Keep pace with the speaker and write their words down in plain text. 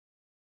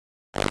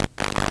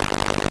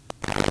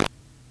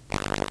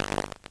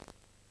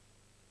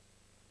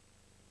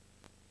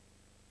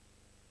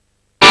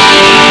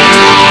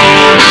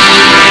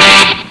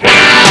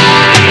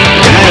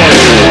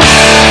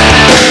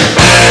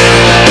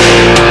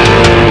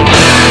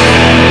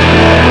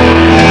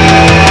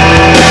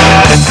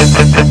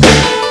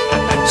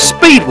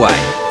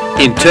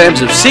Speedway. In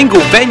terms of single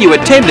venue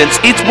attendance,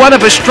 it's one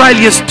of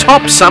Australia's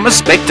top summer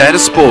spectator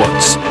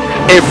sports.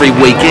 Every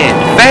weekend,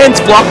 fans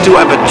flock to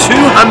over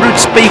 200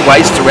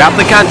 speedways throughout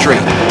the country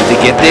to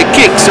get their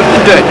kicks of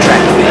the dirt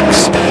track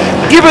fix.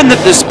 Given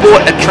that the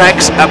sport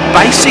attracts a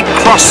basic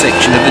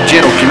cross-section of the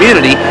general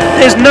community,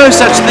 there's no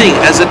such thing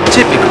as a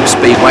typical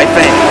speedway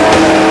fan.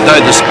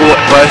 Though the sport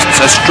boasts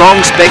a strong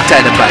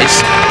spectator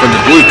base from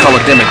the blue-collar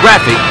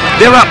demographic,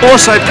 there are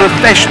also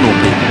professional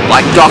people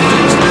like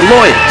doctors,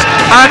 lawyers,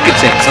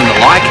 architects and the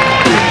like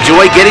who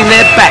enjoy getting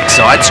their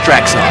backsides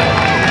trackside.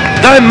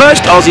 Though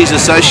most Aussies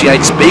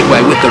associate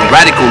Speedway with the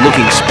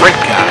radical-looking sprint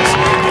cars,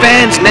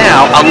 fans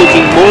now are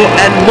looking more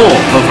and more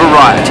for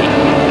variety.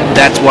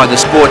 That's why the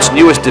sport's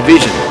newest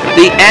division,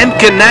 the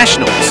Amca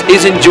Nationals,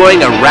 is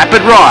enjoying a rapid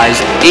rise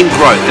in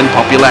growth and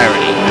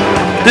popularity.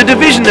 The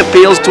division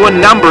appeals to a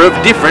number of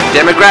different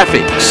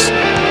demographics.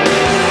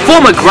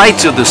 Former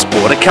greats of the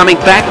sport are coming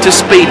back to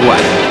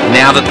Speedway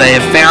now that they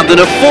have found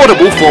an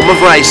affordable form of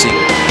racing.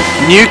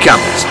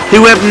 Newcomers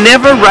who have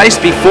never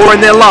raced before in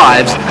their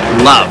lives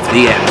love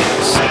the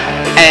Amcas.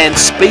 And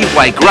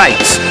Speedway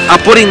greats are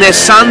putting their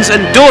sons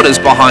and daughters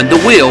behind the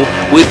wheel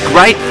with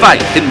great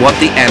faith in what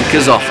the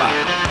Amcas offer.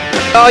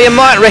 Oh, you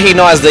might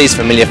recognise these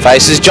familiar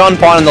faces. John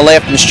Pine on the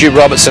left and Stu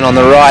Robertson on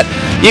the right.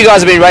 You guys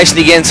have been racing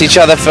against each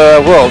other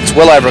for, well, it's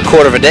well over a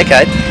quarter of a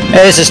decade.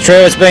 Yeah, this is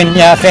true. It's been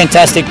a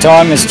fantastic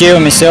time with Stu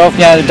and myself.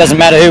 It doesn't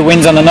matter who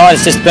wins on the night.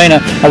 It's just been a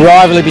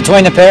rivalry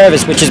between the pair of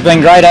us, which has been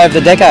great over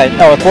the decade,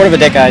 a quarter of a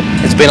decade.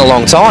 It's been a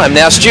long time.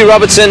 Now, Stu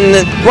Robertson,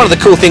 one of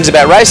the cool things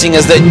about racing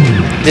is that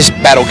this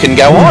battle can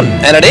go on,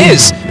 and it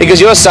is,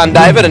 because your son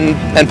David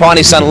and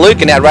Piney's son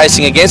Luke are now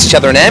racing against each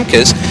other in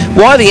Amcas.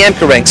 Why the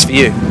Amca ranks for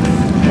you?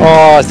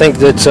 Oh, I think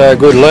that's a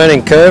good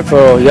learning curve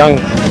for young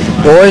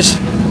boys.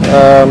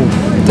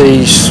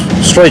 The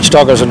street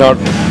stockers are not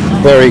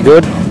very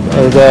good.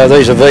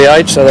 These are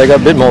V8s, so they got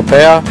a bit more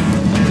power,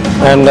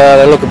 and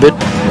they look a bit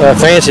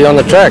fancy on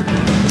the track.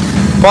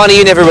 Piney,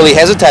 you never really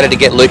hesitated to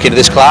get Luke into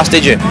this class,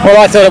 did you?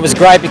 Well, I thought it was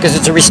great because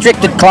it's a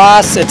restricted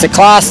class. It's a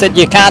class that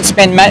you can't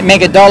spend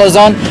mega dollars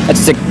on.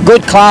 It's a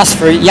good class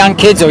for young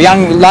kids or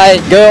young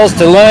girls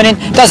to learn in.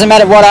 It doesn't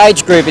matter what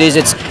age group it is.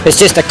 It's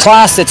just a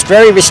class that's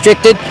very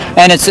restricted,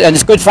 and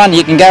it's good fun.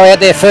 You can go out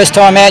there first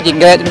time out. You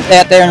can go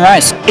out there and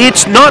race.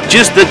 It's not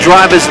just the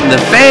drivers and the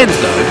fans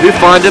though who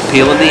find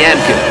appeal in the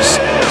Amcas.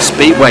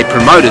 Speedway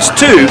promoters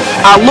too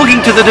are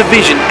looking to the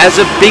division as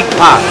a big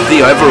part of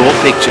the overall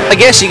picture. I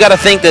guess you got to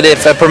think that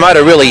if a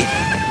promoter really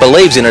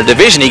believes in a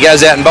division, he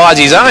goes out and buys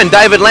his own.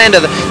 David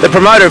Lander, the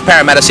promoter of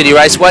Parramatta City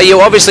Raceway, you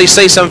obviously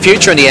see some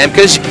future in the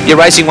Amcas. You're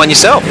racing one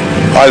yourself.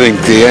 I think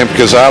the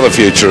Amcas are the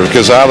future, of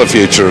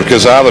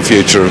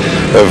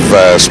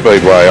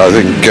Speedway. I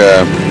think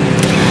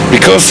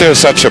because there's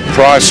such a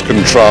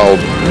price-controlled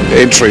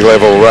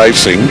entry-level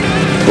racing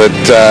that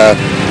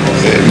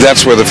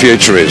that's where the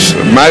future is.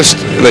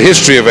 The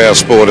history of our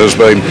sport has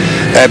been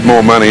add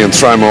more money and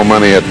throw more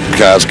money at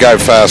cars, go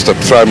faster,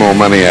 throw more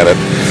money at it.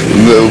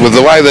 With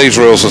the way these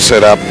rules are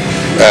set up,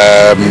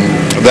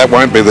 that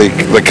won't be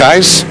the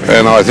case,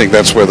 and I think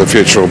that's where the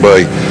future will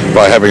be,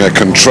 by having a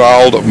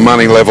controlled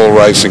money level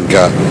racing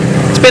car.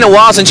 It's been a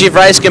while since you've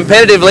raced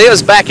competitively. It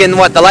was back in,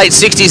 what, the late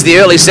 60s, the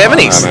early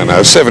 70s?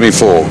 No,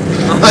 74.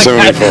 Okay.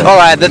 74. All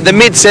right, the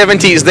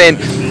mid-70s then.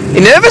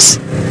 You nervous?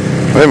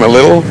 I am a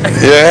little,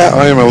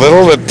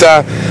 but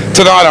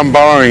tonight I'm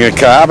borrowing a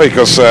car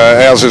because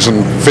ours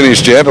isn't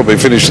finished yet. It'll be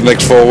finished in the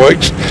next 4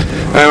 weeks,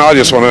 and I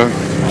just want to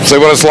see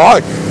what it's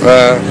like.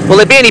 Will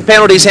there be any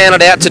penalties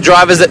handed out to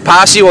drivers that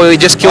pass you, or will you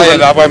just kill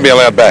them? I won't be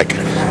allowed back.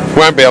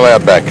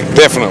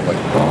 Definitely.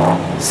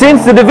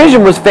 Since the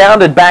division was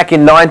founded back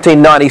in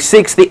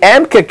 1996, the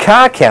Amca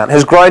car count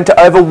has grown to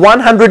over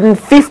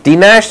 150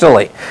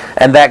 nationally.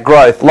 And that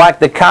growth, like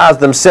the cars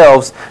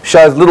themselves,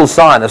 shows little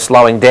sign of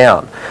slowing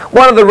down.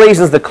 One of the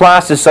reasons the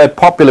class is so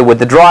popular with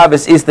the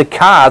drivers is the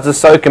cars are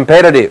so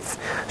competitive.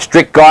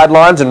 Strict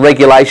guidelines and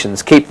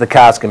regulations keep the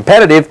cars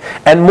competitive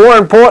and, more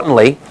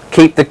importantly,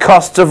 keep the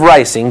costs of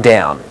racing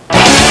down.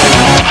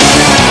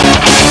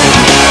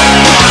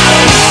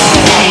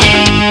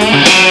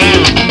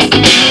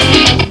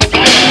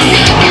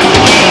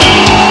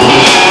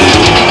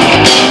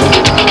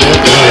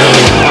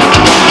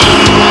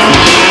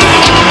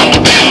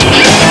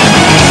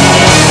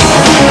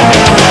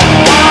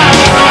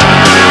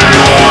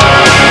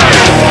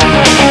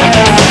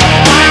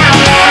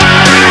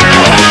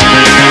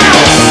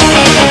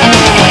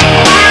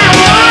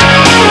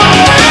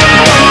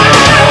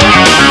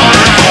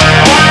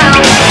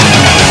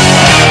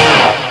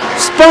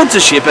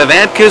 Sponsorship of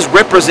Amcas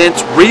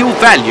represents real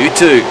value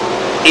too.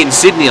 In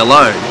Sydney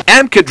alone,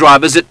 Amca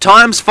drivers at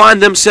times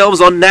find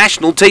themselves on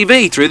national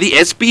TV through the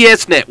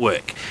SBS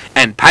network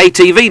and pay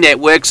TV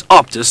networks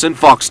Optus and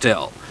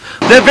Foxtel.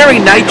 The very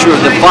nature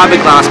of the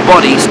fiberglass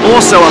bodies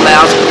also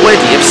allows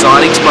plenty of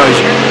sign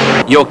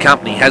exposure. Your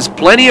company has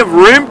plenty of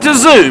room to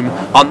zoom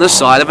on the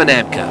side of an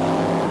Amca.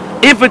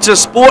 If it's a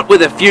sport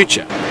with a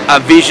future, a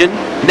vision,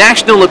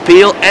 national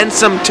appeal and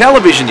some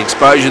television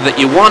exposure that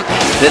you want,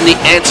 then the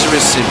answer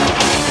is simple.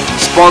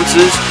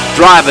 Sponsors,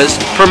 Drivers,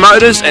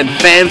 promoters and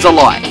fans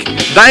alike,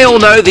 they all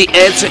know the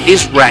answer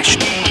is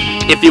rational.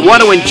 If you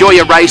want to enjoy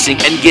your racing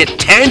and get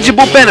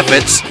tangible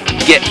benefits,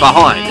 get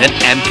behind an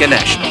Amca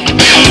National.